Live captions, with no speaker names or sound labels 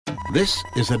This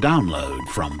is a download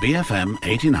from BFM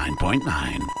 89.9,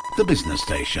 the business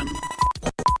station.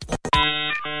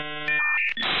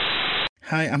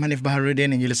 Hi, I'm Hanif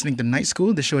Baharuddin and you're listening to Night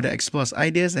School, the show that explores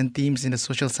ideas and themes in the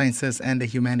social sciences and the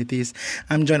humanities.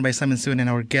 I'm joined by Simon Soon and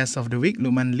our guest of the week,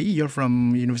 Luqman Lee. You're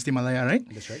from University of Malaya, right?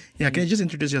 That's right. Yeah, can you just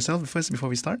introduce yourself first before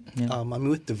we start? Yeah. I'm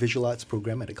with the Visual Arts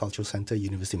program at the Cultural Centre,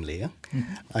 University of Malaya.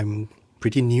 I'm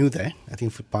pretty new there, I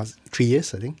think for the past 3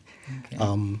 years, I think.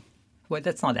 Okay. Well,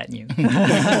 that's not that new.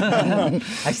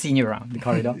 I've seen you around the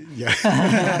corridor. Yeah.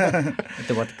 At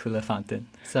the water cooler fountain.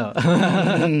 So,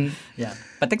 yeah.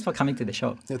 But thanks for coming to the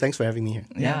show. No, thanks for having me here.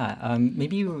 Yeah.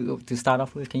 Maybe to start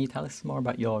off with, can you tell us more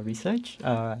about your research?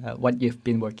 What you've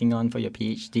been working on for your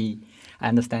PhD? I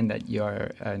understand that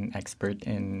you're an expert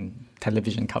in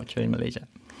television culture in Malaysia.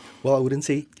 Well, I wouldn't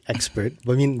say expert,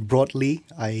 but I mean, broadly,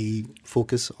 I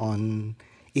focus on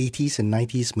 80s and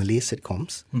 90s Malay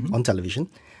sitcoms on television.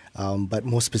 But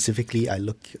more specifically, I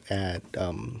look at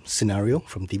Senario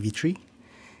from TV3,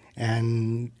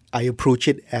 and I approach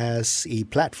it as a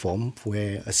platform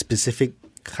where a specific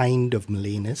kind of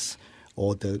Malayness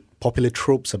or the popular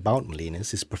tropes about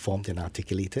Malayness is performed and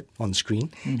articulated on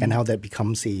screen, and how that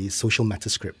becomes a social meta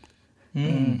script.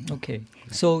 Okay.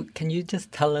 So can you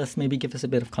just tell us, maybe give us a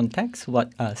bit of context, what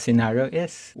Senario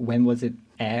is? When was it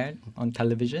aired on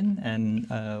television? And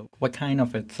what kind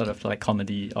of a sort of like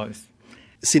comedy or...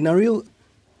 Senario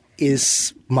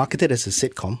is marketed as a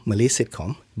sitcom, Malay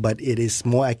sitcom, but it is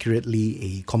more accurately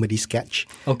a comedy sketch.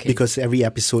 Okay. Because every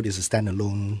episode is a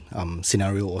standalone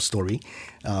scenario or story.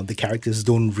 The characters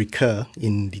don't recur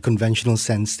in the conventional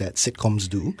sense that sitcoms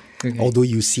do, although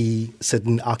you see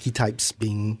certain archetypes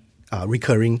being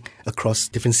recurring across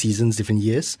different seasons, different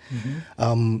years.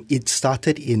 It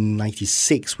started in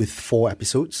 96 with 4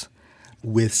 episodes,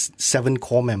 with 7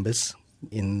 core members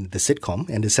in the sitcom,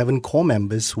 and the 7 core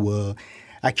members were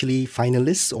actually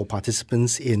finalists or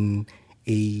participants in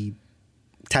a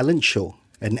talent show,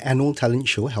 an annual talent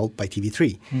show held by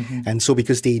TV3. And so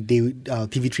because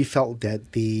TV3 felt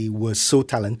that they were so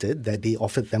talented that they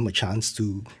offered them a chance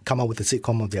to come up with a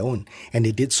sitcom of their own. And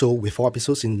they did so with 4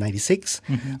 episodes in 96.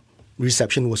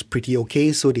 Reception was pretty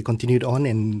okay, so they continued on,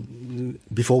 and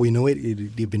before we know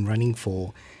it, they've been running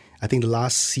for, I think the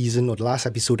last season or the last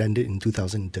episode ended in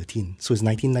 2013. So it's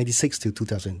 1996 to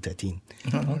 2013.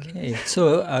 Okay.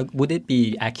 So would it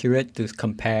be accurate to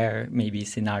compare maybe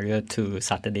Senario to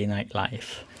Saturday Night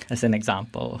Live as an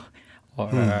example? Or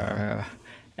I'm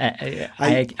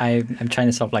trying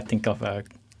to sort of like think of a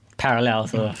parallel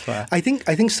sort of... I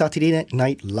think Saturday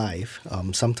Night Live,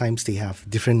 sometimes they have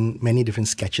many different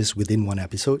sketches within one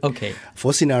episode. Okay.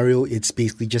 For Senario, it's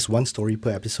basically just one story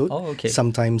per episode. Oh, okay.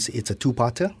 Sometimes it's a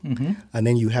 2-parter. And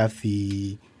then you have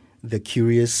the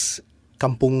curious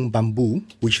Kampung Bamboo,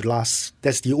 which lasts...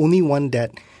 That's the only one that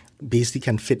basically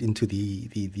can fit into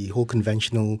the whole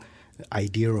conventional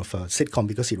idea of a sitcom,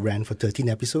 because it ran for 13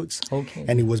 episodes. Okay.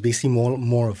 And it was basically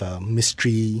more of a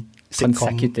mystery sitcom.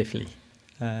 Consecutively.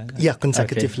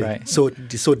 Consecutively. Okay, right. So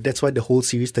that's why the whole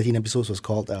series, 13 episodes, was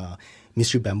called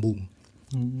Mystery Bamboo.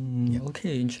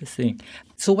 Okay, interesting.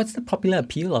 So what's the popular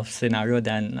appeal of Senario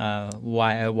then?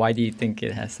 Why do you think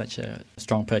it has such a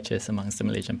strong purchase amongst the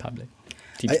Malaysian public,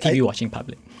 TV watching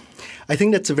public? I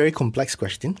think that's a very complex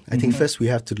question. I think first we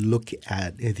have to look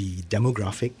at the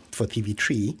demographic for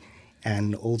TV3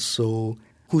 and also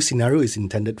who Senario is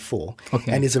intended for.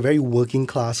 Okay. And it's a very working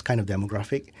class kind of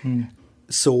demographic.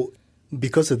 So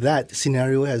because of that,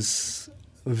 Senario has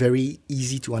very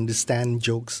easy to understand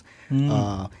jokes.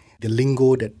 The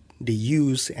lingo that they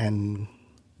use and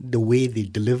the way they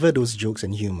deliver those jokes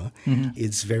and humor,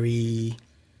 it's very,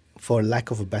 for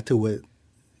lack of a better word,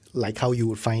 like how you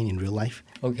would find in real life.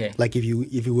 Okay. Like if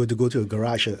you were to go to a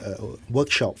garage, a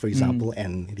workshop, for example,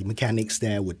 and the mechanics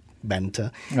there would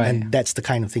banter, and that's the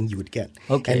kind of thing you would get.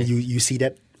 Okay. And you see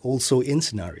that also in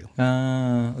Senario.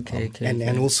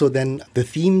 And also then the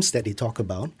themes that they talk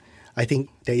about, I think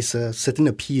there is a certain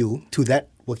appeal to that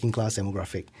working class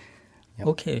demographic. Yep.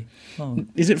 Okay.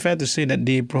 Is it fair to say that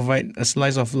they provide a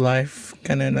slice of life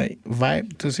kind of like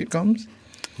vibe to sitcoms?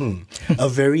 A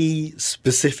very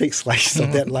specific slice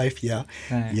of that life, yeah.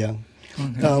 Right. Yeah.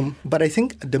 But I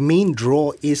think the main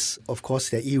draw is, of course,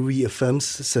 that it reaffirms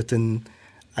certain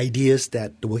ideas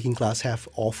that the working class have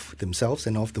of themselves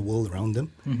and of the world around them.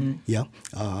 Yeah.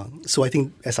 So I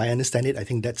think, as I understand it, I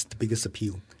think that's the biggest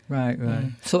appeal. Right.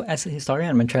 So as a historian,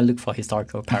 I'm trying to look for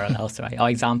historical parallels, right, or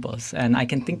examples. And I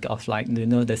can think of the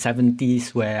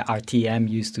 70s where RTM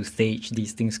used to stage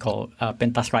these things called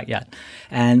pentas rakyat,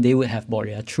 and they would have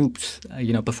Boria troops,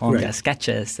 perform their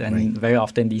sketches, and very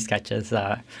often these sketches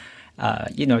are,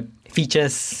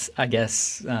 features, I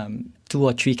guess, 2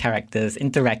 or 3 characters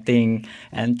interacting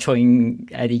and throwing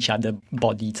at each other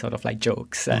body sort of like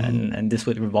jokes, and this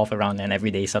would revolve around an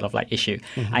everyday sort of like issue.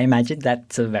 I imagine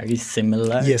that's a very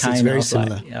similar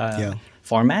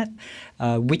format,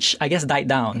 which I guess died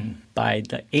down by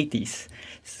the 80s.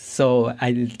 So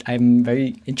I'm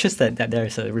very interested that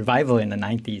there's a revival in the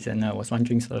 90s, and I was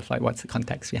wondering sort of like what's the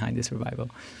context behind this revival?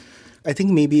 I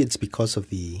think maybe it's because of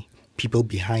the people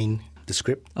behind the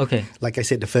script. Okay. Like I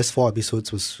said, the first 4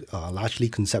 episodes was largely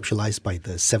conceptualized by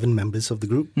the 7 members of the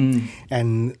group.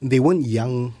 And they weren't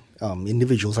young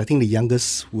individuals. I think the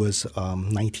youngest was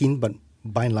 19, but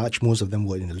by and large, most of them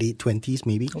were in the late 20s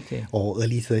maybe, or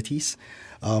early 30s.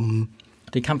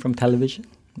 They come from television?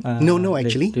 No,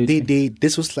 actually.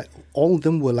 This was like, all of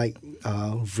them were like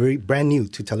very brand new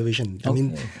to television. I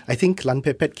mean, I think Lan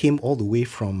Pepet came all the way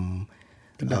from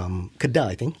Kedah,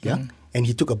 I think, and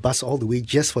he took a bus all the way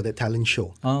just for that talent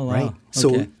show. Oh, wow. Right?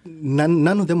 So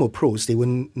none of them were pros. They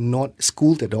were not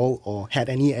schooled at all or had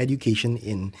any education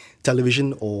in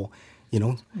television or,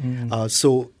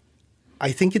 so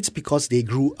I think it's because they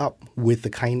grew up with the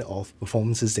kind of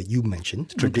performances that you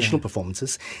mentioned, traditional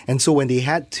performances. And so when they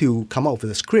had to come up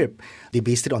with a script, they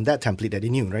based it on that template that they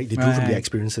knew, right? They drew from their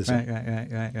experiences. Right.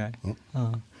 Yeah.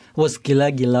 Was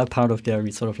Gila Gila part of their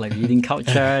sort of like reading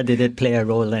culture? Did it play a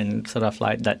role in sort of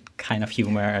like that kind of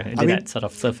humor? Did that sort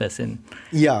of surface in?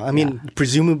 Yeah, I mean,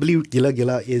 presumably Gila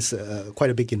Gila is quite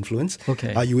a big influence.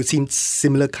 Okay. You would see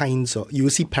similar kinds of, you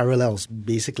would see parallels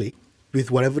basically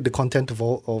with whatever the content of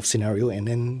Senario. And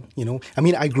then, I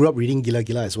mean, I grew up reading Gila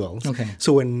Gila as well. Okay.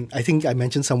 So when, I think I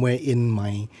mentioned somewhere in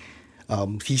my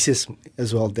thesis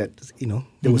as well that,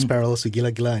 there was parallels to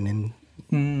Gila Gila and then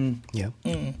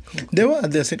There were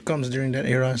other sitcoms during that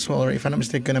era as well, or if I'm not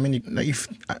mistaken. I mean, like if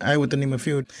I were to name a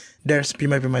few, there's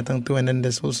Pimai Pimai Tang Tu, and then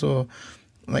there's also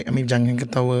Jangan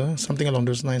Ketawa, something along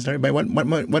those lines, right? But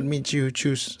what made you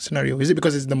choose Senario? Is it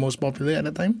because it's the most popular at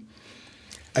the time?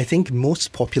 I think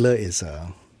most popular is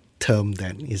a term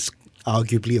that is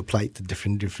arguably applied to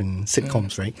different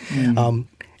sitcoms, right?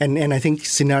 And I think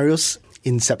Senario's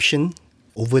inception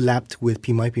overlapped with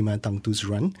Pimai Pimai Tang Tu's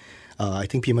run. I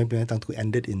think Pimai Pimai Tang Tu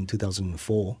ended in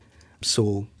 2004.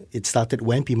 So it started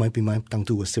when Pimai Pimai Tang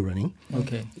Tu was still running.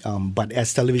 Okay. But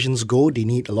as televisions go, they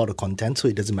need a lot of content, so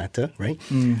it doesn't matter, right?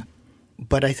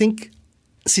 But I think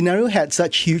Senario had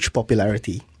such huge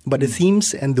popularity, but the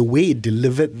themes and the way it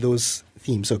delivered those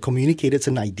themes or communicated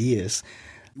certain ideas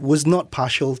was not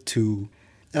partial to,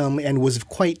 and was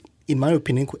quite, in my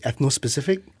opinion,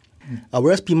 ethno-specific.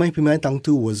 Whereas Pimai Pimai Tang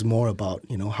Tu was more about,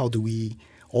 how do we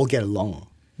all get along?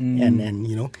 And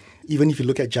even if you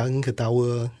look at Jangan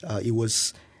Ketawa, it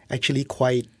was actually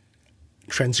quite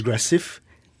transgressive.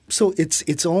 So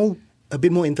it's all a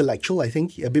bit more intellectual, I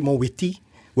think, a bit more witty.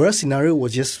 Whereas Senario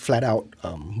was just flat out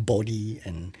bawdy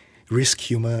and risk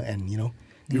humor, and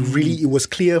it was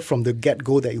clear from the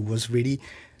get-go that it was really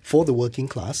for the working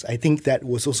class. I think that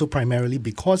was also primarily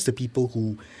because the people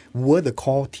who were the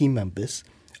core team members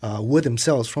were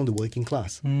themselves from the working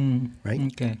class, right?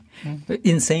 Okay.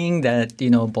 In saying that,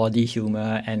 body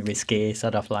humor and risque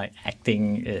sort of like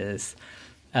acting is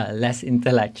less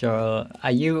intellectual,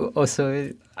 are you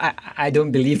also, I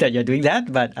don't believe that you're doing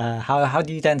that, but how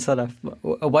do you then sort of,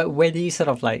 where do you sort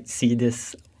of like see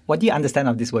this, what do you understand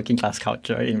of this working class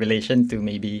culture in relation to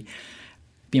maybe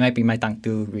Pimai Pimai Tang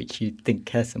Tu, which you think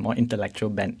has a more intellectual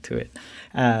bent to it?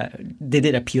 Did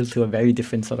it appeal to a very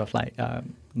different sort of like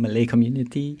Malay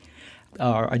community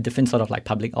or a different sort of like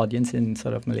public audience in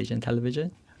sort of Malaysian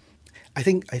television? I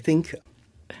think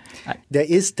there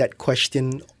is that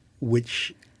question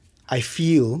which I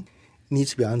feel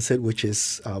needs to be answered, which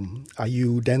is, are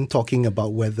you then talking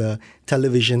about whether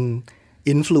television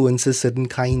influences certain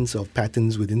kinds of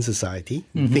patterns within society,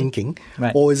 thinking,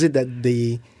 right, or is it that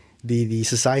the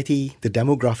society, the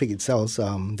demographic itself,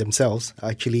 themselves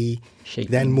actually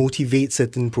then motivate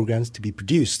certain programs to be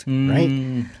produced, right?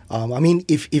 I mean,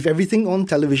 if everything on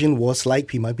television was like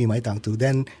Pimai Pimai Tang Tu,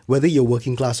 then whether you're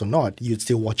working class or not, you'd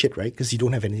still watch it, right? Because you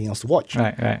don't have anything else to watch,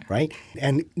 right?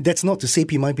 And that's not to say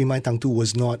Pimai Pimai Tang Tu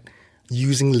was not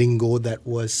using lingo that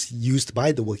was used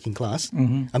by the working class.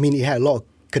 I mean, it had a lot of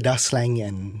Kedah slang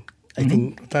and I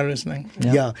think Utara slang.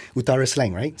 Yeah, Utara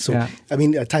slang, right? So, I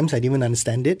mean, at times I didn't even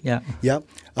understand it.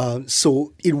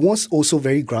 So it was also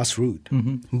very grassroots.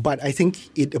 But I think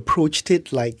it approached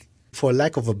it like, for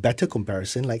lack of a better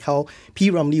comparison, like how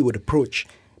P. Ramlee would approach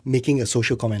making a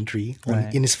social commentary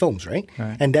in his films, right?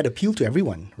 And that appealed to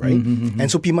everyone, right?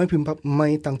 And so Pimai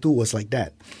Pimai Tang Tu was like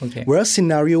that. Whereas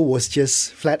Senario was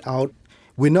just flat out,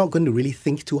 we're not going to really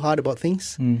think too hard about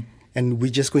things. And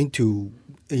we're just going to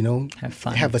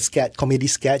have a comedy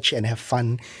sketch and have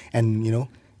fun and,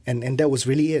 And that was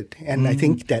really it. And I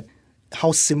think that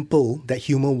how simple that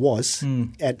humor was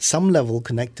at some level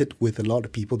connected with a lot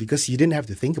of people because you didn't have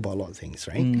to think about a lot of things,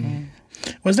 right?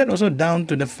 Was that also down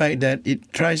to the fact that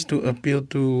it tries to appeal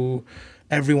to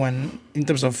everyone in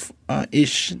terms of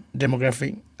age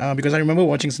demographic? Because I remember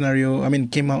watching Senario,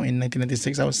 it came out in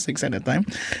 1996. I was 6 at that time.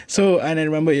 So, and I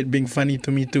remember it being funny to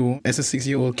me too, as a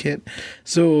 6-year-old kid.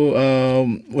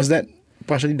 So, was that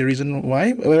partially the reason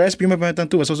why? Whereas Pima Pamatang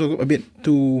 2 was also a bit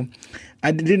too... I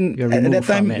didn't... At that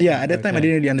time, I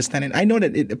didn't really understand it. I know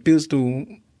that it appeals to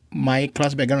my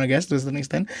class background, I guess, to a certain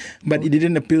extent. But it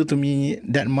didn't appeal to me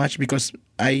that much because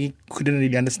I couldn't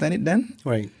really understand it then.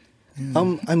 Right.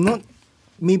 I'm not...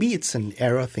 Maybe it's an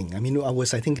era thing. I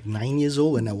was, 9 years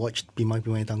old when I watched Pimai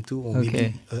Pamatang 2 or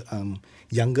maybe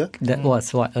younger. That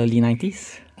was what, early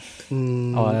 90s?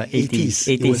 Or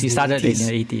 80s? 80s. You started 80s. In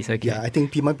the 80s, okay. Yeah, I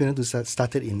think Pimai Pamatang 2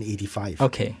 started in 85.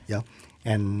 Okay. Yeah.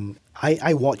 And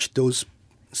I watched those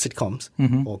sitcoms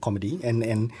or comedy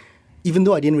and even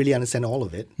though I didn't really understand all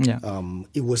of it,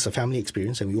 it was a family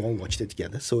experience and we all watched it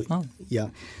together. So,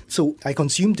 so I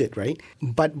consumed it, right?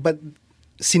 But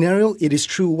Senario, it is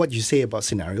true what you say about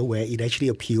Senario, where it actually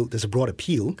appealed, there's a broad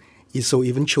appeal, so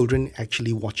even children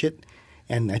actually watch it.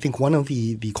 And I think one of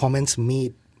the comments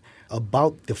made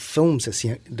about the films, the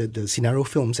Senario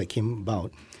films that came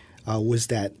about, was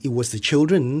that it was the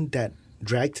children that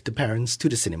dragged the parents to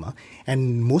the cinema.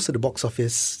 And most of the box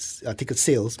office ticket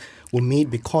sales were made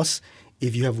because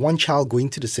if you have one child going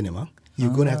to the cinema,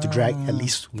 you're going to have to drag at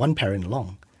least one parent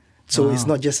along. So it's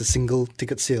not just a single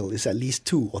ticket sale, it's at least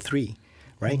 2 or 3.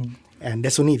 Right? And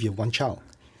that's only if you have one child.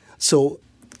 So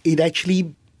it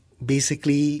actually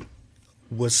basically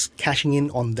was cashing in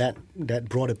on that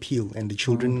broad appeal and the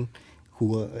children who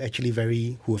were actually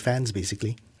who were fans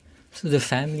basically. So the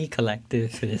family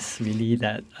collective is really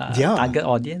that target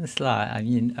audience. So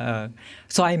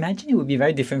I imagine it would be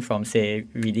very different from, say,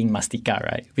 reading Mastika,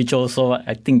 right? Which also,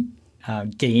 I think,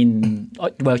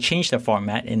 changed the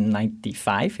format in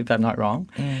 95, if I'm not wrong,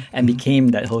 and became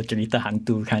that whole Cerita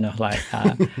Hantu kind of like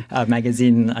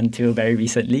magazine until very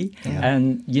recently.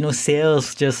 And,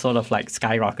 sales just sort of like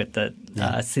skyrocketed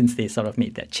since they sort of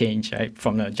made that change, right,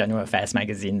 from the general affairs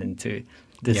magazine into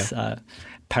this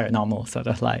paranormal sort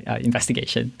of like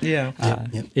investigation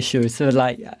issue. So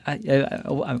like,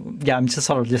 I'm just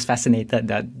sort of just fascinated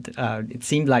that it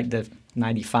seemed like the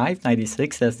 95,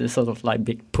 96, there's this sort of like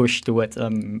big push towards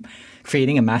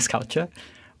creating a mass culture,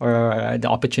 or the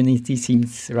opportunity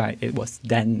seems right. It was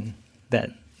then that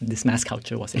this mass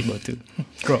culture was able to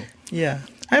grow. Yeah.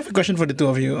 I have a question for the two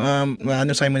of you. I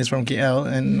know Simon is from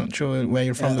KL and not sure where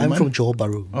you're from. I'm from Johor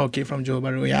Bahru. Okay, from Johor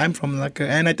Bahru. Yeah, I'm from Malacca.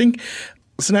 And I think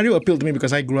Senario appealed to me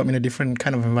because I grew up in a different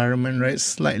kind of environment, right?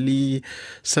 Slightly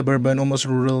suburban, almost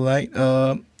rural-like.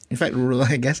 In fact, rural,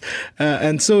 I guess.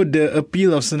 And so the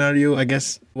appeal of Senario, I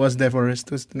guess, was there for us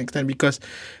to an extent because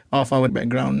of our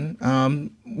background.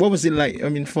 What was it like,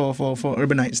 for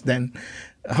urbanites then?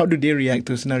 How do they react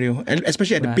to Senario, and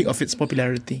especially at the peak of its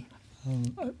popularity?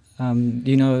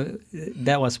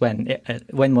 That was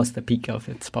when was the peak of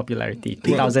its popularity?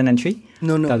 2003?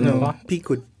 No. Peak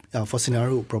would, for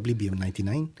Senario, would probably be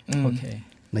 99. Okay.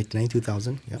 99,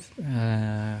 2000,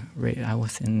 I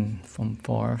was in Form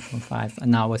 4, Form 5,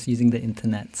 and now I was using the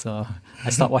internet, so I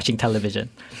stopped watching television.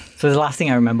 So the last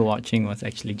thing I remember watching was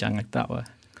actually Jangan Tower.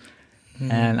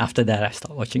 And after that, I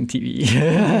stopped watching TV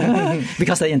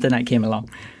because the internet came along.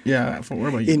 Yeah, what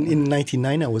about you? In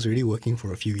 99, I was already working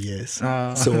for a few years.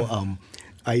 So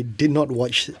I did not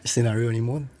watch Senario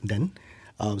anymore then.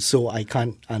 So I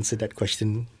can't answer that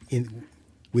question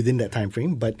within that time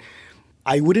frame. But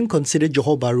I wouldn't consider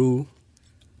Johor Bahru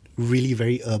really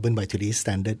very urban by today's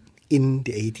standard in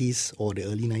the 80s or the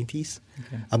early 90s.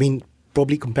 Okay.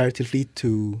 Probably comparatively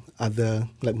to other,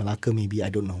 like Malacca maybe, I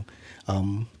don't know.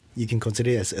 You can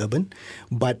consider it as urban.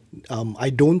 But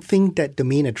I don't think that the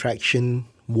main attraction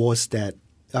was that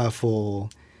for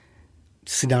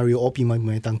Senario or Pimai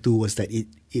Pamatang 2 was that it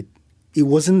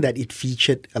wasn't that it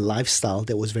featured a lifestyle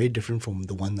that was very different from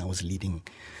the one I was leading.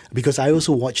 Because I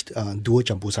also watched Dua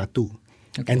Campur Satu.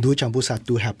 Okay. And Dua Campur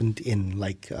Satu happened in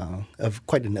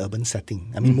quite an urban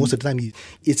setting. Most of the time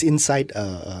it's inside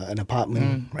an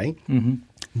apartment, right? Mm-hmm.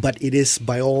 But it is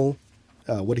by all,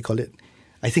 what do you call it?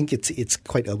 I think it's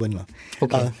quite urban.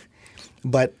 Okay.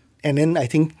 And then I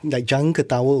think like Jangan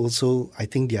Ketawa also, I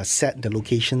think the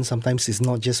location sometimes is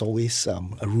not just always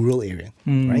a rural area,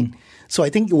 right? So I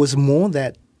think it was more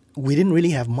that we didn't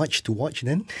really have much to watch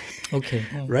then. Okay.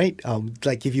 Right?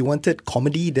 Like if you wanted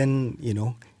comedy, then,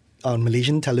 on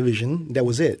Malaysian television, that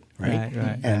was it, right?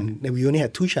 Right. And we only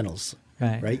had 2 channels,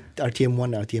 right?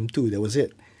 RTM1, RTM2, that was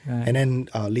it. Right. And then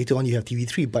later on you have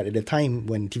TV3. But at the time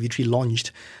when TV3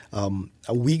 launched,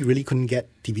 we really couldn't get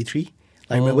TV3.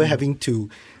 I remember having to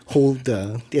hold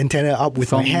the antenna up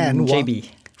with my hand.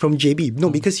 From JB. No,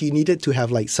 because you needed to have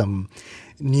like some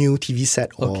new TV set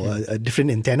or a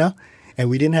different antenna. And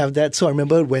we didn't have that. So I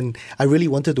remember when I really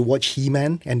wanted to watch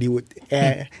He-Man, and they would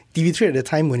air TV3 at the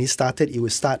time when it started, it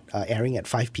would start airing at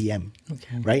 5 p.m.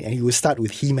 Right? And it would start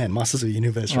with He-Man, Masters of the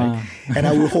Universe, right? And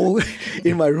I would hold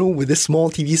in my room with this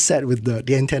small TV set with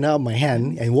the antenna on my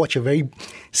hand and watch a very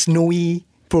snowy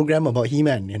program about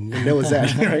He-Man, and that was that,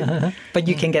 right? But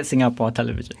you can get Singapore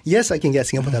television. Yes, I can get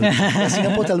Singapore television. But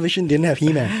Singapore television didn't have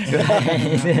He-Man.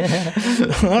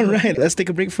 All right, let's take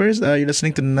a break first. You're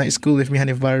listening to The Night School with me,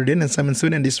 Hanif Baharudin and Simon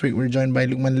Soon, and this week we're joined by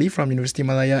Luqman Lee from University of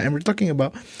Malaya, and we're talking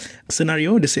about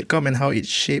Senario, the sitcom, and how it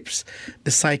shapes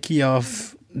the psyche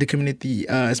of the community,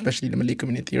 especially the Malay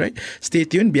community, right? Stay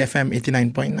tuned, BFM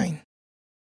 89.9.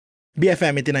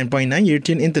 BFM 89.9, you're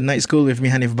tuned into Night School with me,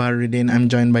 Hanif Baharudin. I'm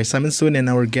joined by Simon Soon and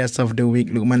our guest of the week,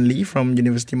 Luqman Lee from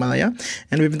University of Malaya.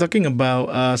 And we've been talking about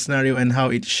Senario and how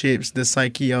it shapes the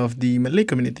psyche of the Malay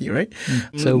community, right?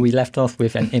 So we left off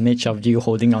with an image of you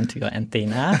holding onto your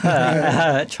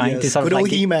antenna, trying to sort good of old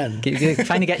like He-Man.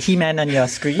 trying to get He-Man on your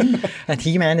screen. And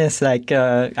He-Man is like,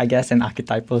 I guess, an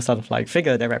archetypal sort of like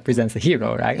figure that represents a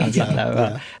hero, right? On some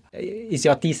level. Is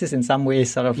your thesis in some way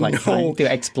sort of like trying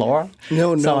to explore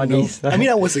No. these? I mean,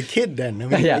 I was a kid then. I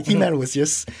mean, He-Man was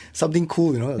just something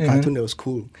cool, a cartoon that was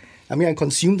cool. I mean, I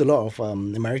consumed a lot of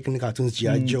American cartoons,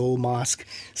 G.I. Joe, Mask,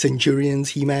 Centurions,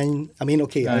 He-Man. I mean,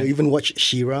 I even watched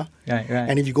She-Ra. Right.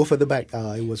 And if you go further back,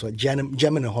 it was Gem and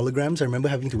the Holograms. I remember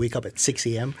having to wake up at 6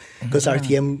 a.m. because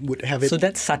RTM would have it. So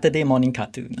that's Saturday morning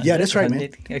cartoon. Yeah, that's right, man.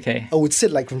 Okay. I would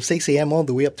sit like from 6 a.m. all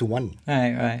the way up to 1.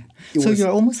 Right. So you're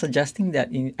almost suggesting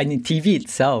that in TV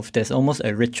itself, there's almost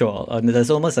a ritual, or there's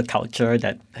almost a culture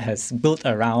that has built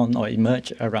around or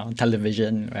emerged around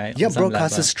television, right? Yeah,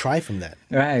 broadcasters thrive from that.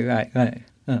 Right.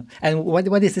 And what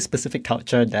is this specific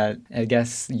culture that I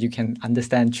guess you can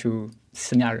understand through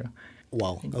Senario?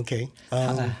 Wow. Okay.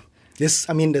 There's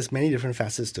many different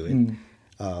facets to it.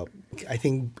 I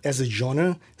think as a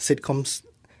genre, sitcoms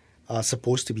are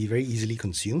supposed to be very easily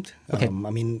consumed.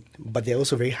 But they're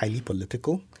also very highly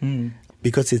political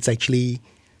because it's actually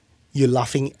you're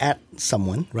laughing at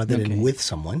someone rather than with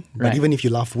someone. But even if you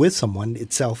laugh with someone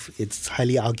itself, it's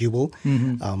highly arguable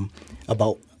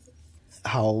about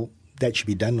how that should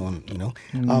be done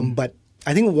but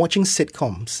I think watching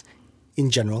sitcoms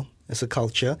in general as a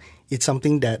culture, it's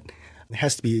something that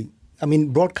has to be,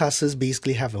 broadcasters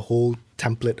basically have a whole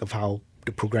template of how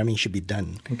the programming should be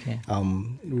done.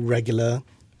 Regular,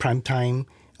 prime time,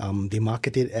 they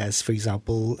market it as, for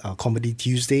example, Comedy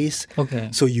Tuesdays.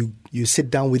 So you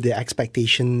sit down with the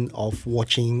expectation of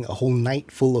watching a whole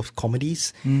night full of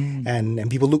comedies, and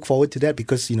people look forward to that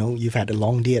because, you've had a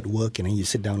long day at work and then you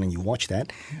sit down and you watch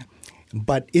that.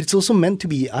 But it's also meant to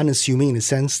be unassuming in the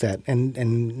sense that,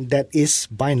 and that is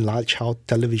by and large how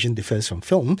television differs from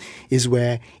film, is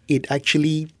where it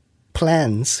actually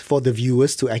plans for the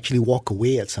viewers to actually walk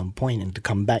away at some point and to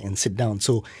come back and sit down.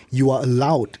 So you are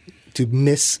allowed to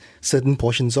miss certain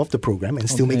portions of the program and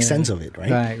still make sense of it,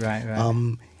 right?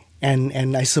 Right.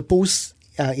 And I suppose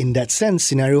in that sense,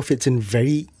 Senario fits in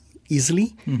very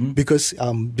easily because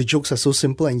the jokes are so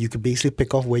simple and you could basically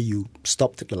pick off where you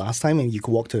stopped the last time and you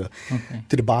could walk to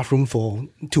the bathroom for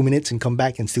 2 minutes and come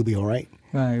back and still be all right.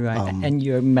 Right. And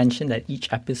you mentioned that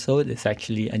each episode is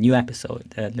actually a new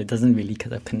episode. It doesn't really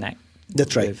kind of connect.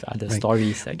 That's right. With other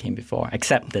stories that came before,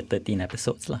 except the 13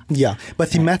 episodes. Yeah, but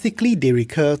thematically they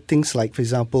recur things like, for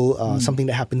example, something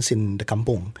that happens in the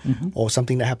kampong or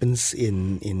something that happens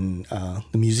in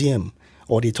the museum,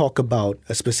 or they talk about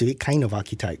a specific kind of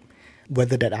archetype,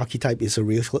 whether that archetype is a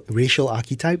racial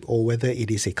archetype or whether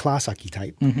it is a class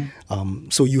archetype.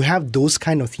 So you have those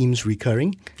kind of themes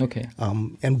recurring.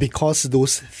 And because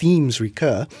those themes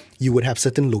recur, you would have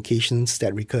certain locations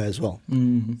that recur as well.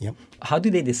 Yep. How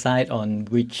do they decide on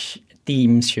which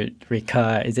themes should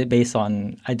recur? Is it based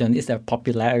on, is there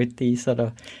popularity sort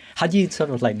of? How do you sort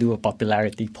of like do a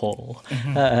popularity poll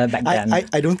back then?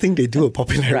 I don't think they do a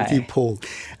popularity poll.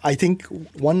 I think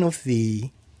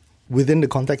within the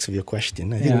context of your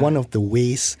question, I think one of the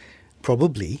ways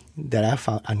probably that I've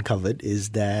uncovered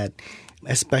is that,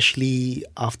 especially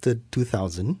after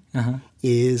 2000,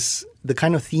 is the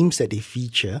kind of themes that they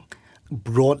feature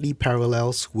broadly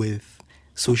parallels with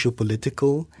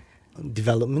socio-political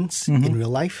developments in real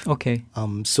life.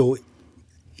 So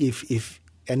if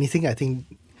anything, I think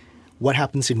what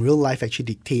happens in real life actually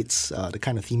dictates the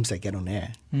kind of themes that get on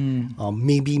air.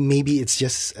 Maybe it's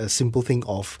just a simple thing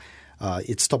of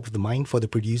it's top of the mind for the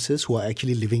producers who are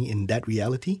actually living in that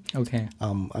reality. Okay.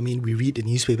 We read the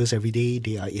newspapers every day.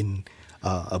 They are in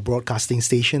a broadcasting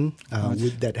station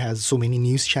that has so many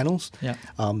news channels. Yeah.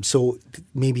 So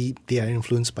maybe they are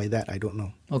influenced by that. I don't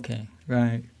know. Okay,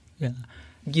 right. Yeah.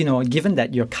 Given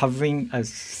that you're covering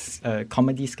a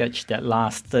comedy sketch that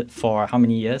lasted for how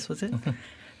many years was it?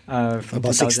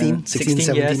 About 16,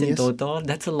 17 years in total.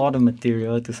 That's a lot of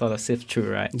material to sort of sift through,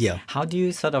 right? Yeah. How do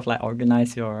you sort of like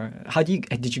organize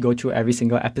did you go through every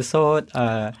single episode?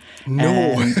 No.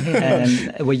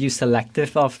 And were you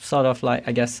selective of sort of like,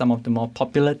 I guess, some of the more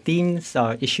popular themes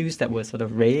or issues that were sort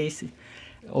of raised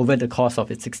over the course of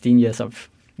its 16 years of,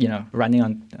 running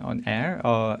on air?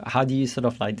 Or how do you sort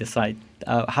of like decide,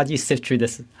 how do you sift through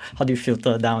this? How do you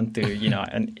filter down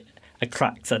to, a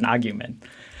crux, an argument?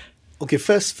 Okay,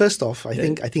 first off, I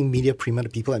think Media Prima, the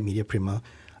people at Media Prima,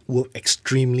 were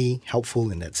extremely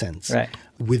helpful in that sense. Right.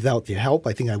 Without their help,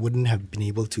 I think I wouldn't have been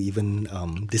able to even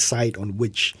decide on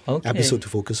which episode to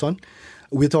focus on.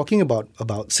 We're talking about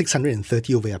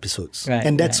 630 over episodes. Right,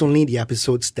 and that's only the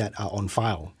episodes that are on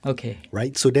file. Okay.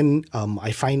 Right? So then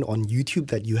I find on YouTube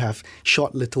that you have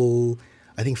short little,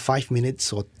 I think 5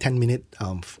 minutes or 10-minute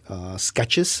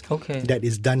sketches that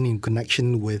is done in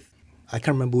connection with, I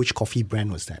can't remember which coffee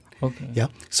brand was that. Okay. Yeah.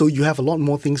 So you have a lot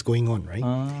more things going on, right?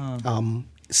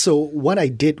 So what I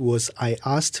did was I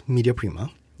asked Media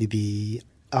Prima, the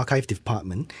archive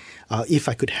department, if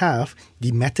I could have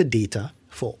the metadata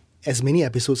for as many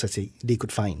episodes as they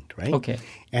could find, right? Okay.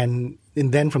 And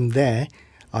then from there,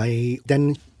 I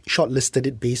then shortlisted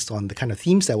it based on the kind of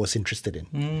themes that I was interested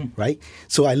in, right?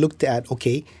 So I looked at,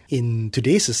 in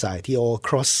today's society or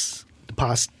across the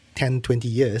past 10, 20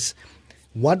 years,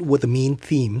 what were the main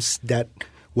themes that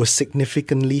were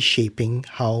significantly shaping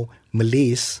how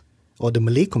Malays or the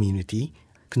Malay community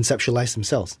conceptualized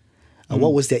themselves?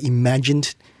 What was their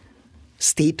imagined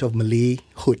state of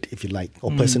Malayhood, if you like, or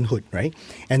personhood, right?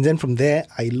 And then from there,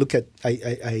 I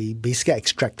basically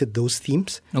extracted those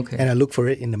themes and I look for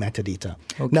it in the metadata.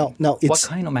 Okay. Now it's... What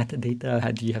kind of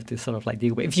metadata do you have to sort of like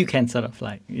deal with? If you can sort of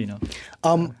like,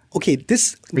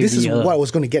 this is what I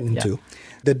was going to get into. Yeah.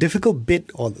 The difficult bit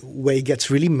or where it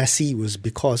gets really messy was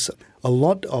because a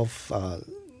lot of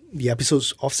the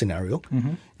episodes of Senario,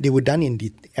 they were done in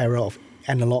the era of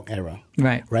analog era.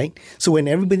 Right? So when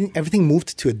everything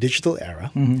moved to a digital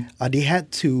era, they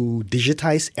had to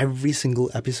digitize every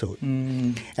single episode.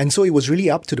 And so it was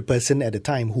really up to the person at the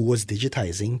time who was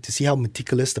digitizing to see how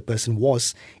meticulous the person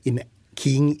was in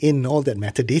keying in all that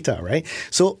metadata, right?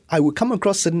 So I would come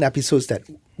across certain episodes that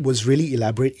was really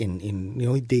elaborate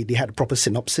they had a proper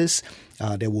synopsis.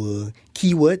 There were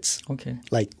keywords,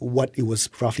 like what it was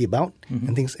roughly about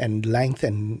and things, and length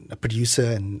and a producer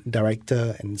and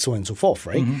director and so on and so forth,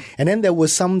 right? And then there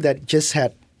was some that just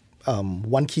had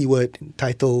one keyword,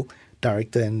 title,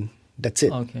 director, and that's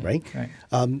it, right?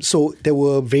 So there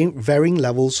were varying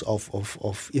levels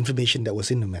of information that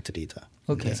was in the metadata.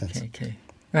 Okay.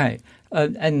 Right.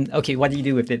 What do you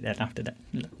do with it then after that?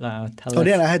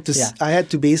 Then I had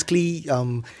to basically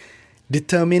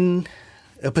determine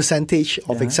a percentage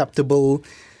of acceptable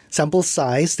sample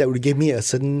size that would give me a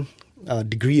certain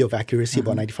degree of accuracy,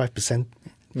 about 95%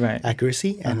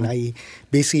 accuracy. And I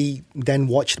basically then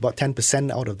watched about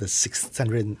 10% out of the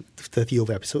 630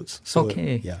 over episodes. So,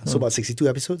 so about 62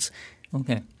 episodes.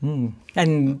 Okay.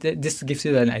 And this gives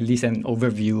you at least an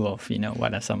overview of,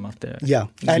 what are some of the... Yeah.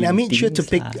 And I made sure to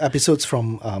pick episodes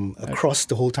from across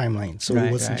the whole timeline. So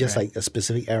it wasn't just like a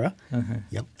specific era.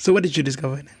 Yep. So what did you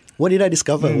discover? What did I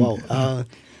discover? Wow.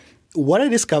 What I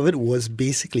discovered was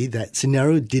basically that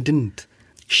Senario didn't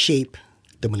shape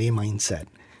the Malay mindset.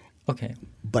 Okay.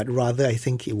 But rather, I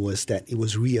think it was that it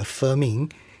was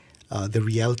reaffirming the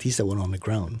realities that were on the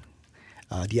ground.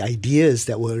 The ideas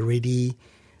that were already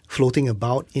floating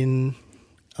about in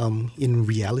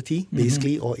reality,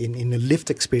 basically, or in a lived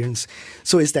experience.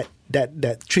 So it's that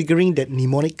triggering that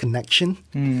mnemonic connection,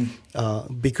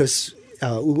 because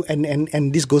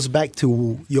and this goes back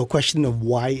to your question of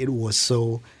why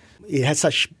it had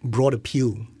such broad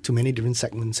appeal to many different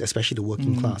segments, especially the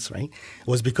working class, right? It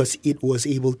was because it was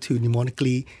able to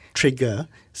mnemonically trigger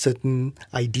certain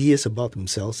ideas about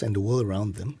themselves and the world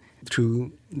around them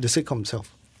through the sitcom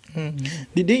itself.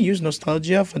 Did they use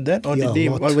nostalgia for that, or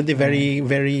were they very,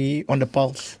 very on the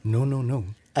pulse? No.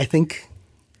 I think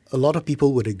a lot of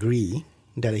people would agree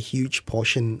that a huge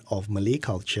portion of Malay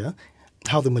culture,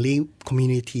 how the Malay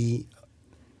community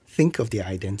think of their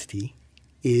identity,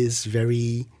 is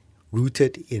very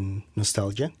rooted in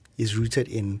nostalgia, is rooted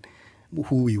in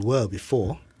who we were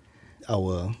before,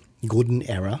 our golden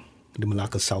era, the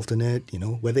Malacca Sultanate,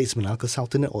 whether it's Malacca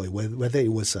Sultanate or whether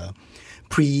it was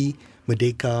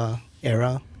pre-Merdeka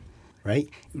era, right?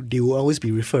 They will always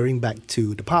be referring back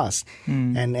to the past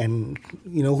and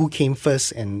who came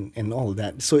first and all of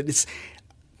that. So it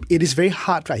is very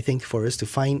hard, I think, for us to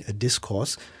find a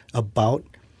discourse about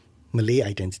Malay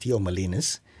identity or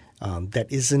Malayness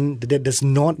that does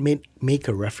not make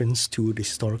a reference to the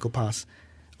historical past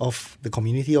of the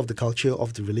community, of the culture,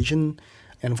 of the religion.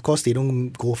 And of course, they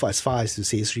don't go as far as to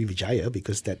say Sri Vijaya,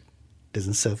 because that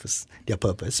doesn't serve their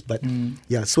purpose. But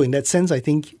so in that sense, I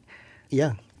think,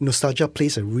 nostalgia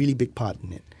plays a really big part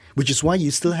in it, which is why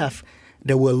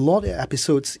there were a lot of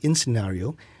episodes in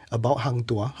Senario about Hang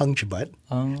Tuah, Hang Jebat,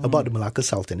 about the Malacca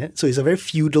Sultanate. So it's a very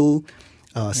feudal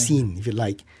scene, if you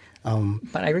like.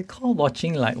 But I recall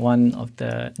watching like one of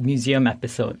the museum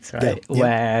episodes, right,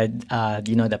 where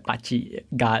the Pachi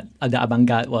guard, the Abang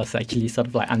guard was actually sort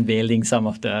of like unveiling some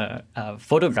of the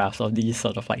photographs of these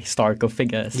sort of like historical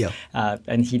figures,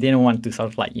 and he didn't want to sort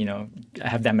of like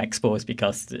have them exposed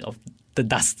because of the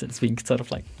dust that's being sort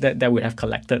of like that would have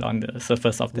collected on the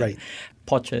surface of the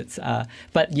portraits.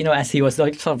 But as he was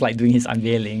like, sort of like doing his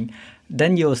unveiling,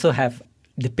 then you also have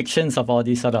depictions of all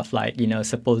these sort of like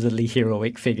supposedly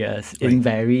heroic figures in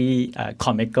very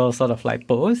comical sort of like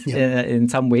pose, in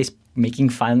some ways making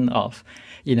fun of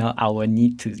our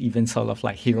need to even sort of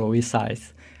like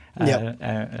heroicize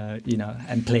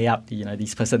and play up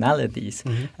these personalities.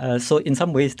 So in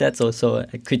some ways that's also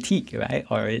a critique, right?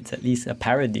 Or it's at least a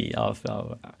parody of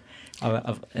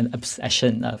an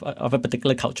obsession of a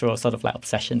particular cultural sort of like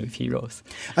obsession with heroes.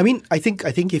 I mean, I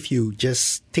think if you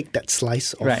just take that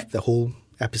slice of the whole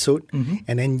episode,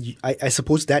 and then I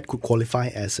suppose that could qualify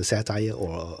as a satire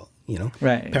or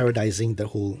parodizing the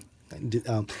whole.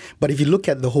 But if you look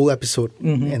at the whole episode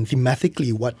and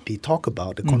thematically what they talk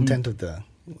about, the content of the,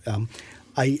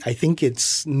 I think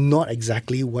it's not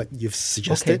exactly what you've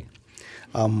suggested,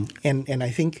 and I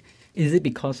think. Is it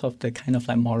because of the kind of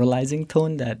like moralizing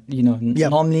tone that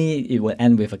normally it would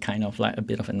end with a kind of like a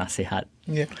bit of a nasihat,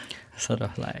 sort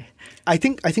of like. I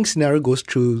think Senario goes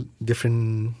through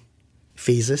different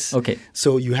phases. Okay.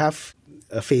 So you have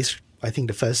a phase, I think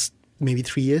the first maybe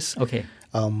 3 years. Okay.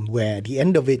 Where at the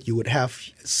end of it, you would have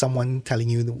someone telling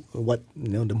you what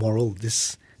the moral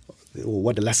or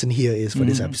what the lesson here is for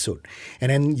this episode,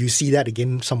 and then you see that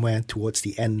again somewhere towards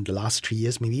the end, the last 3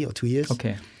 years maybe or 2 years.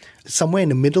 Okay. Somewhere in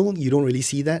the middle, you don't really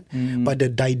see that, but the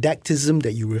didactism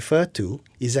that you refer to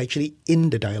is actually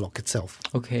in the dialogue itself.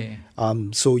 Okay.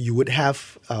 So you would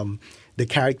have the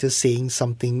characters saying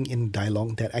something in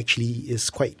dialogue that actually is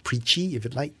quite preachy, if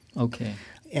you like. Okay.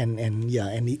 And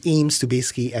it aims to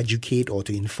basically educate or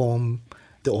to inform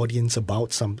the audience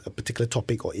about a particular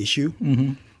topic or issue.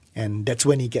 And that's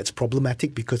when it gets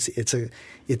problematic, because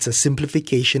it's a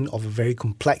simplification of a very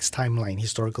complex timeline,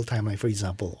 historical timeline, for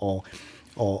example, or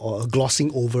a glossing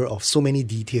over of so many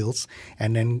details,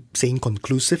 and then saying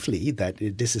conclusively that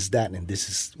this is that and this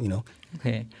is,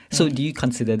 Okay. So do you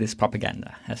consider this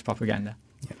propaganda?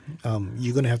 Yeah.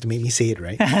 You're going to have to make me say it,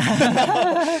 right?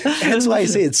 That's why I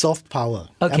say it's soft power.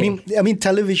 Okay. I mean,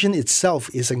 television itself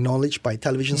is acknowledged by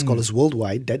television scholars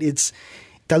worldwide that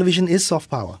television is soft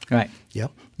power. Right. Yeah.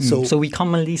 So we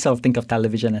commonly sort of think of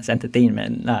television as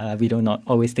entertainment. We do not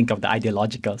always think of the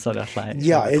ideological sort of like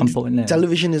component.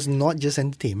 Television is not just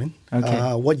entertainment.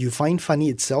 Okay. What you find funny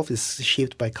itself is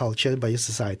shaped by culture, by your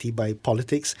society, by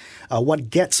politics. What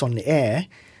gets on the air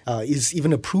is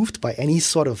even approved by any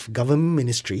sort of government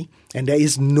ministry, and there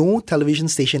is no television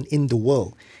station in the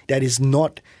world that is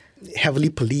not heavily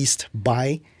policed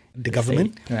by the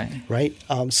government. Right?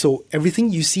 So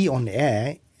everything you see on the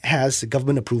air has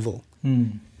government approval.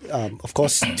 Of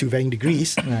course, to varying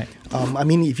degrees. Right. I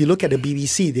mean, if you look at the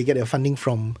BBC, they get their funding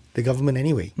from the government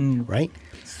anyway, right?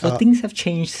 So things have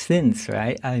changed since,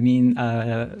 right? I mean,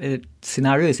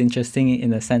 Senario is interesting in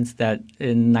the sense that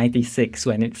in '96,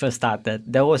 when it first started,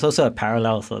 there was also a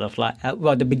parallel sort of like,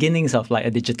 the beginnings of like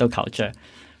a digital culture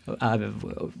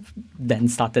then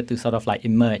started to sort of like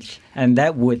emerge. And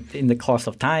that would, in the course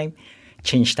of time,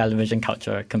 change television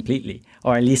culture completely,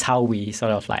 or at least how we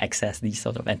sort of like access these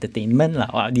sort of entertainment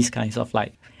or these kinds of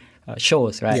like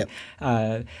shows, right?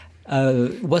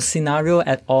 Was Senario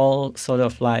at all sort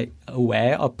of like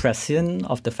aware or prescient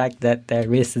of the fact that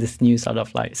there is this new sort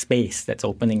of like space that's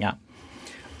opening up?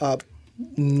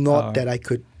 Not that I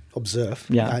could observe.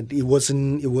 Yeah. It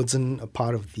wasn't a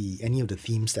part of any of the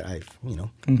themes that I've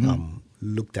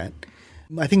looked at.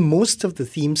 I think most of the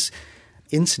themes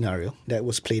in Senario that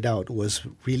was played out was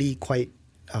really quite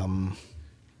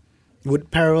would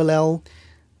parallel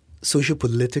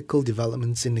socio-political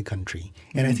developments in the country.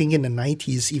 And I think in the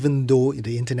 90s, even though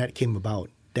the internet came about,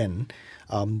 then,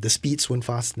 the speeds weren't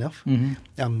fast enough.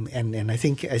 And I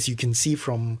think, as you can see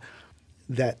from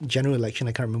that general election,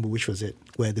 I can't remember which was it,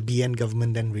 where the BN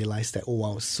government then realized that, oh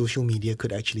wow, social media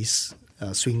could actually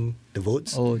swing the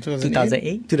votes. Oh,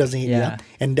 2008? 2008, yeah.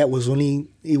 And it was only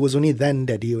then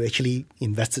that they actually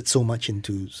invested so much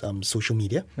into social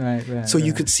media. Right. So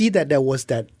you could see that there was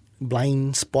that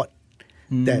blind spot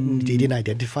that they didn't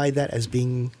identify that as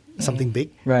being something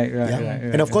big. Right.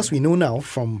 And of course, we know now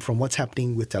from what's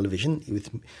happening with television, with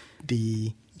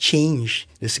the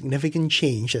significant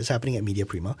change that's happening at Media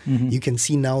Prima, you can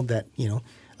see now that,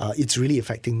 it's really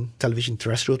affecting television,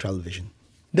 terrestrial television.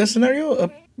 Does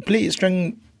Senario play its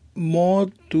strength more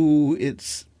to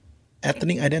its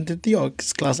ethnic identity or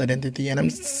its class identity? And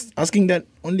I'm asking that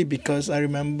only because I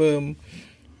remember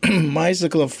my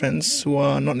circle of friends who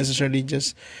are not necessarily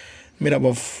just made up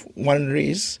of one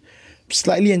race,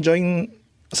 slightly enjoying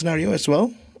Senario as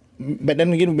well. But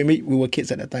then again, maybe we were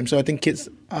kids at that time, so I think kids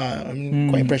are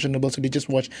quite impressionable, so they just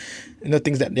watch,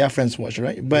 things that their friends watch,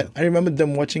 right? But I remember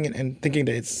them watching it and thinking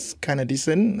that it's kind of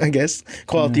decent, I guess,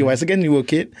 quality-wise. Again, we were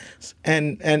kids,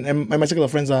 and my circle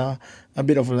of friends are a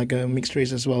bit of like a mixed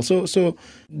race as well. So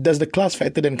does the class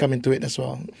factor then come into it as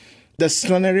well? Does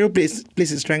Senario place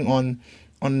its strength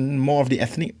on more of the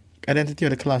ethnic identity or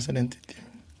the class identity?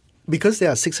 Because there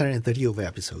are 630 over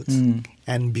episodes,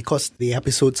 and because the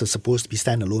episodes are supposed to be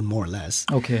standalone more or less,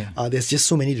 there's just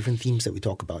so many different themes that we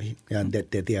talk about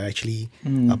that they are actually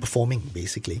performing,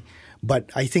 basically.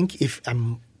 But I think if I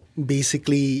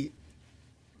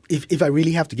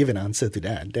really have to give an answer to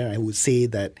that, then I would say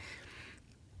that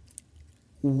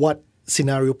what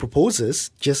Senario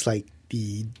proposes, just like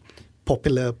the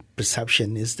popular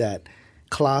perception, is that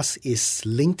class is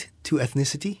linked to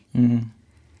ethnicity.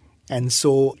 And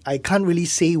so I can't really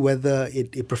say whether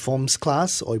it performs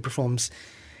class or it performs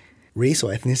race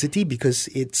or ethnicity, because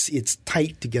it's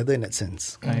tied together in that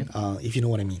sense, right. If you know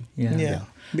what I mean. Yeah.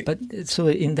 But so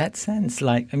in that sense,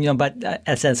 but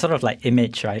as a sort of like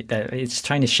image, right, that it's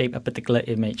trying to shape a particular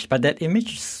image, but that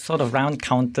image sort of round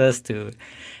counters to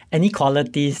any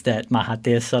qualities that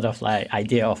Mahathir's sort of like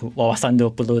idea of wawasan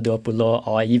 2020,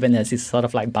 or even as his sort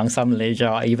of like Bangsa Malaysia,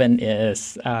 or even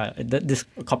as this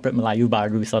corporate Melayu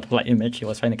Baru sort of like image he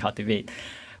was trying to cultivate,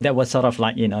 that was sort of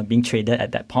like, being traded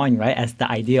at that point, right, as the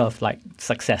idea of like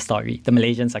success story, the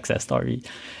Malaysian success story.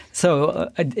 So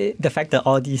the fact that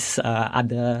all these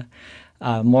other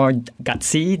more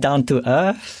gutsy, down to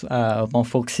earth, more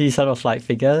folksy sort of like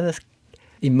figures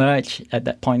emerge at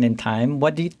that point in time,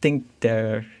 what do you think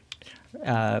they're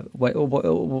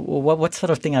what sort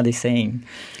of thing are they saying?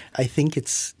 I think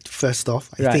it's, first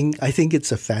off, I think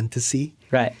it's a fantasy,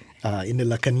 right? In the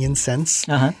Lacanian sense,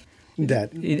 that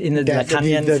in the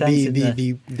Lacanian sense,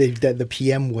 that the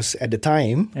PM was at the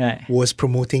time was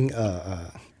promoting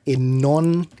a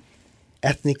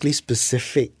non-ethnically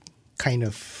specific kind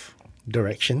of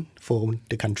direction for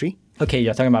the country. Okay,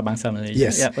 you're talking about Bangsa Malaysia.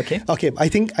 Yes. Yeah, okay. Okay, I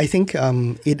think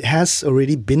it has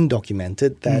already been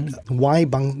documented that why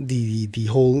the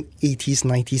whole 80s,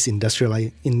 90s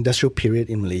industrial period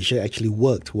in Malaysia actually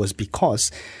worked was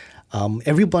because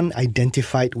everyone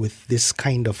identified with this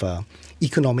kind of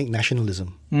economic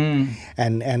nationalism.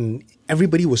 And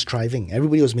everybody was thriving.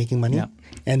 Everybody was making money. Yeah.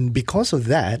 And because of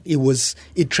that,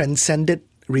 it transcended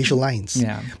racial lines.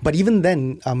 Yeah. But even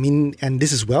then, and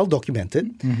this is well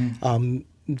documented,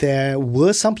 there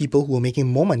were some people who were making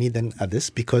more money than others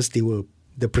because they were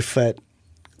the preferred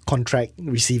contract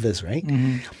receivers, right?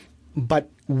 But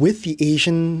with the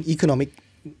Asian economic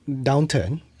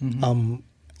downturn,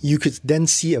 you could then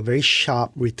see a very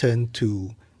sharp return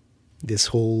to this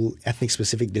whole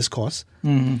ethnic-specific discourse.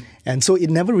 And so it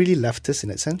never really left us in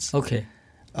that sense. Okay.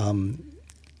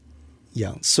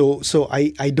 Yeah. So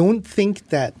I don't think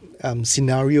that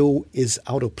Senario is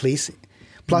out of place.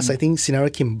 Plus, I think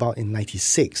Senario came about in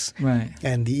 96. Right.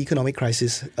 And the economic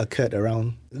crisis occurred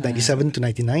around 97 to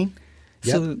 99.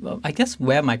 Yep. So I guess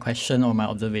where my question or my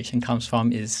observation comes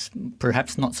from is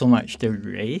perhaps not so much the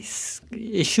race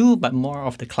issue, but more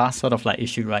of the class sort of like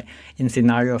issue, right? In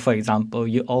Senario, for example,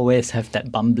 you always have that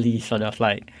bumbly sort of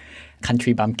like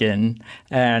country bumpkin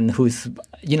and whose,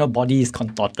 body is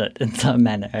contorted in some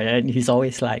manner. And he's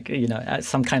always like,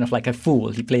 some kind of like a fool.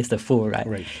 He plays the fool, right?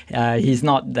 He's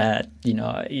not that,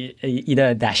 either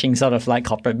a dashing sort of like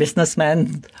corporate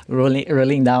businessman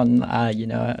rolling down,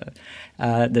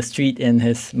 the street in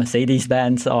his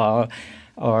Mercedes-Benz or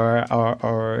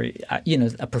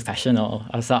a professional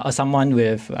or someone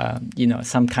with,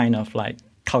 some kind of like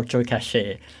cultural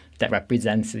cachet that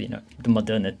represents, you know,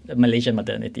 the Malaysian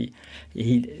modernity.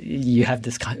 You have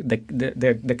this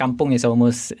the kampung is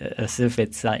almost as if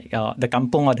it's like the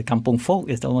kampung or the kampung folk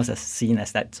is almost as seen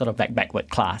as that sort of backward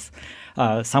class,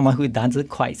 someone who doesn't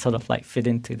quite sort of like fit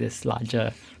into this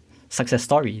larger success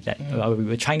story that we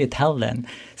were trying to tell then.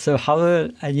 So how,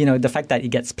 you know, the fact that it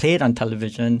gets played on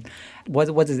television,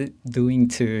 what is it doing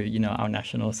to, you know, our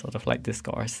national sort of like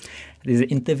discourse? Is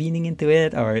it intervening into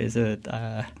it, or is it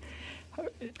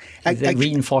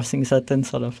reinforcing certain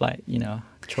sort of like, you know,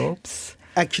 tropes?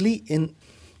 Actually, in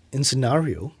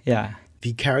Senario, yeah,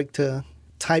 the character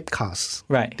typecasts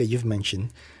right. that you've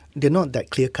mentioned, they're not that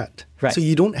clear cut. Right. So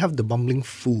you don't have the bumbling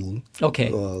fool, okay,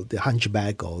 or the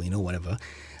hunchback, or, you know, whatever.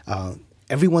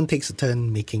 Everyone takes a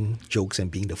turn making jokes and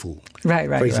being the fool. Right,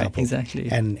 for example. right, exactly.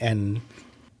 And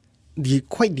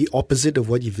quite the opposite of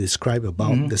what you've described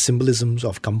about the symbolisms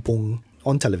of kampung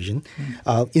on television.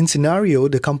 In Senario,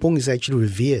 the kampung is actually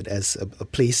revered as a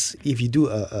place. If you do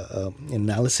an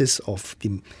analysis of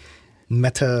the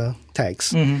meta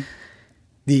text,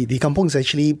 the kampung is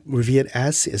actually revered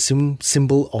as a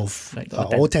symbol of like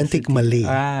authentic Malay,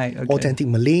 authentic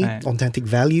Malay, authentic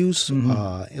values,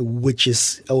 which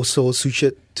is also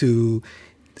suited to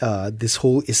this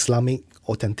whole Islamic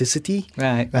authenticity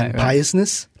and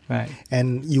piousness. Right.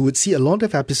 And you would see a lot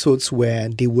of episodes where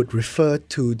they would refer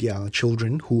to their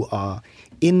children who are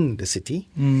in the city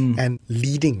and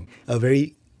leading a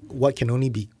very, what can only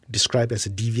be described as a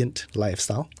deviant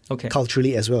lifestyle,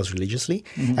 culturally as well as religiously,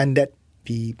 and that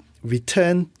the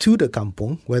return to the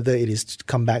kampung, whether it is to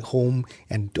come back home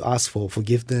and to ask for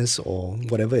forgiveness or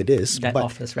whatever it is. That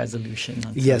offers resolution.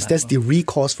 Yes, that's the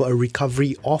recourse for a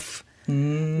recovery of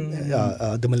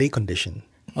the Malay condition.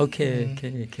 Okay.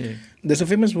 There's a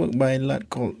famous work by a lad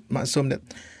called Maksum that,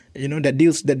 you know, that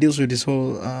deals with this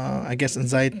whole I guess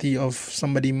anxiety of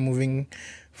somebody moving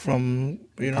from,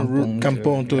 you know,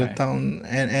 kampung to a town,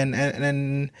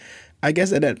 and I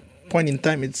guess at that point in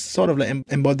time it sort of like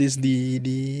embodies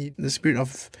the spirit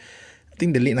of, I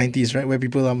think, the late 90s, right, where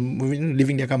people are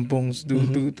leaving their kampungs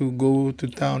to go to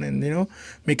town and, you know,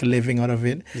 make a living out of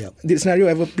it. Yep. Did Senario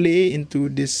ever play into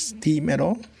this theme at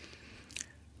all?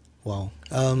 Wow.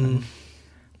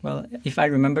 Well, if I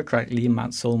remember correctly,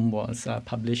 Maksum was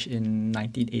published in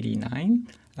 1989.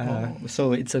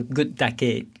 So it's a good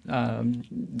decade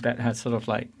that has sort of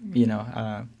like, you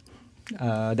know,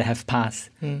 that have passed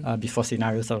before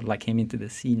Senario sort of like came into the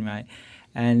scene, right?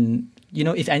 And, you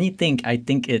know, if anything, I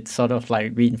think it sort of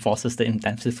like reinforces the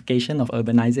intensification of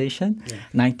urbanization.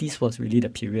 90s was really the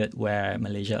period where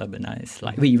Malaysia urbanized.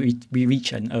 Like we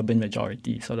reach an urban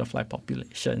majority sort of like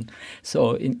population.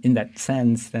 So in that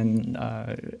sense, then,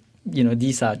 you know,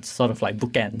 these are sort of like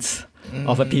bookends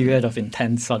of a period of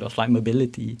intense sort of like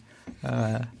mobility.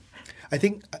 I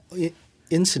think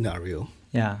in Senario,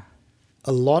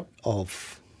 a lot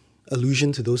of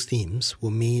allusion to those themes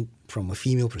were made from a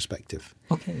female perspective.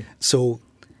 Okay. So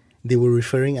they were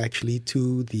referring actually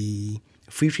to the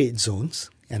free trade zones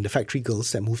and the factory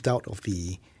girls that moved out of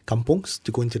the kampungs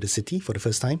to go into the city for the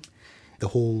first time. The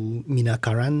whole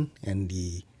Minakaran and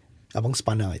the Abang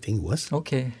Spana, I think it was.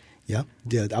 Okay. Yeah.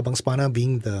 The Abang Spana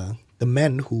being the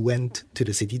men who went to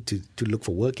the city to look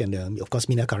for work, and of course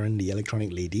Minakaran, the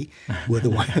electronic lady, were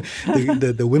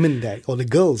the women that, or the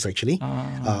girls actually,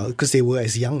 because they were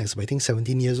as young as I think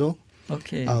 17 years old.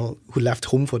 Okay. Who left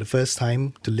home for the first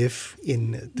time to live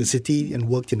in the city and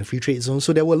worked in the free trade zone.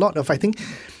 So there were a lot of, I think,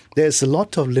 there's a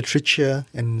lot of literature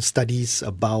and studies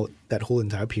about that whole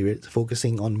entire period,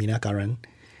 focusing on Minakaran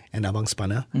and Abang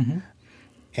Spana.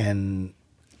 And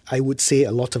I would say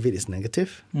a lot of it is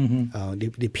negative.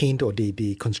 They paint or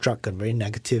they construct a very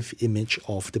negative image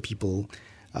of the people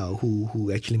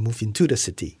who actually moved into the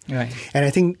city. Right. And I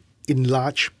think in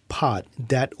large part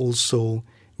that also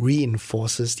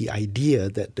reinforces the idea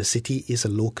that the city is a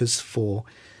locus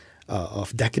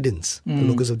of decadence, a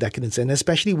locus of decadence. And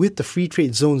especially with the free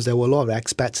trade zones, there were a lot of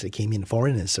expats that came in,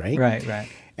 foreigners, right? Right.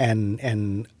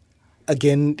 And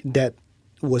again, that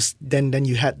was then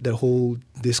you had the whole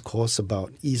discourse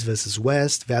about East versus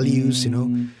West values, you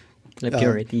know. The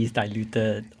purity is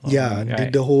diluted.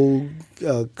 The whole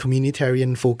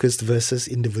communitarian focused versus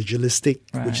individualistic,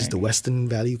 which is the Western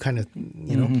value kind of,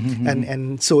 you know.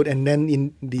 And then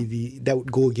in the that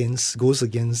would goes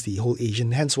against the whole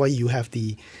Asian. Hence why you have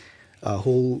the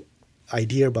whole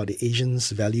idea about the Asians'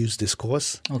 values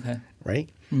discourse. Okay. Right?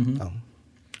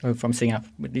 From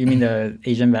Singapore, do you mean the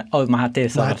Asian?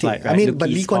 Mahathir sort of like, right? I mean, but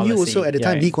Lee Kuan Yew also at the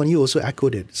time. Right. Lee Kuan Yew also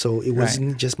echoed it, so it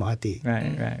wasn't just Mahathir.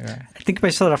 Right. I think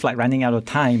we're sort of like running out of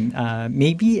time.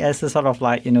 Maybe as a sort of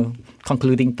like, you know,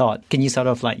 concluding thought, can you sort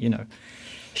of like, you know,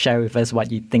 share with us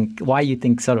what you think, why you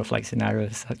think sort of like Senario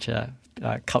is such a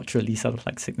culturally sort of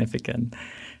like significant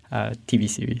TV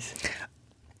series.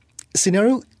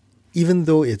 Senario, even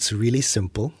though it's really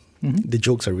simple, the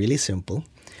jokes are really simple,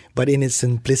 but in its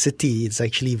simplicity, it's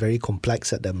actually very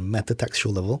complex at the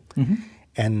metatextual level.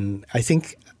 And I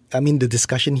think, the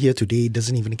discussion here today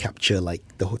doesn't even capture like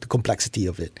the complexity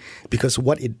of it, because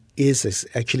what it is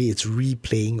actually it's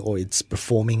replaying, or it's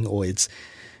performing, or it's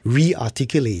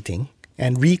re-articulating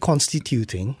and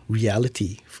reconstituting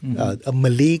reality, a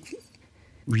Malay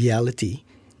reality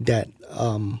that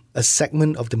a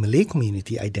segment of the Malay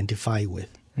community identify with.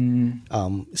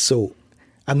 So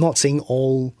I'm not saying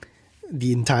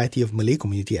the entirety of Malay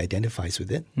community identifies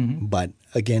with it, but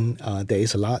again, there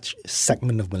is a large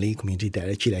segment of Malay community that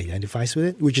actually identifies with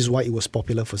it, which is why it was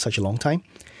popular for such a long time.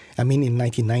 In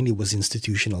 1990 it was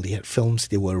institutional. They had films,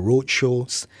 there were road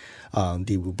shows,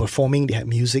 they were performing, they had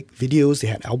music videos, they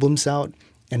had albums out,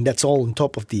 and that's all on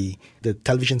top of the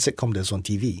television sitcom that's on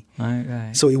TV.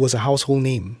 Right. So it was a household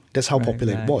name. That's how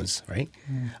popular it was, right?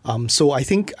 So I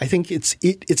think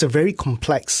it's a very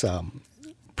complex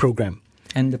program.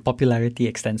 And the popularity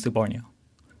extends to Borneo.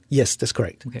 Yes, that's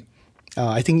correct. Okay.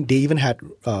 I think they even had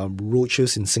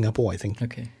roadshows in Singapore, I think.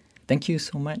 Okay. Thank you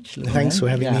so much, Luqman. Thanks for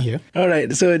having me here. All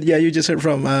right. So, you just heard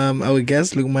from our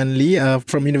guest, Luqman Lee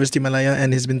from University of Malaya,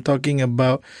 and he's been talking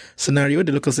about Senario,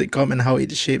 the local sitcom, and how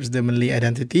it shapes the Malay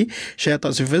identity. Share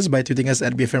thoughts with us by tweeting us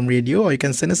at BFM Radio, or you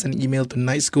can send us an email to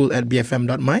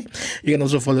nightschool@bfm.my. You can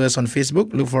also follow us on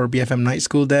Facebook. Look for BFM Night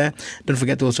School there. Don't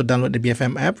forget to also download the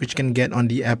BFM app, which you can get on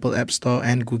the Apple App Store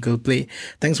and Google Play.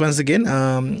 Thanks once again,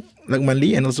 Luqman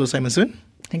Lee and also Simon Soon.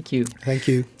 Thank you. Thank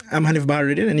you. I'm Hanif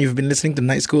Baharudin, and you've been listening to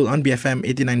Night School on BFM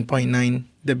 89.9,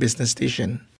 the business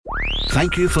station.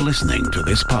 Thank you for listening to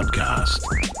this podcast.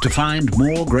 To find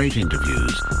more great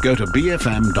interviews, go to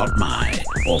bfm.my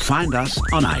or find us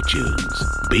on iTunes.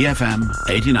 BFM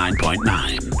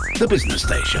 89.9, the business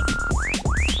station.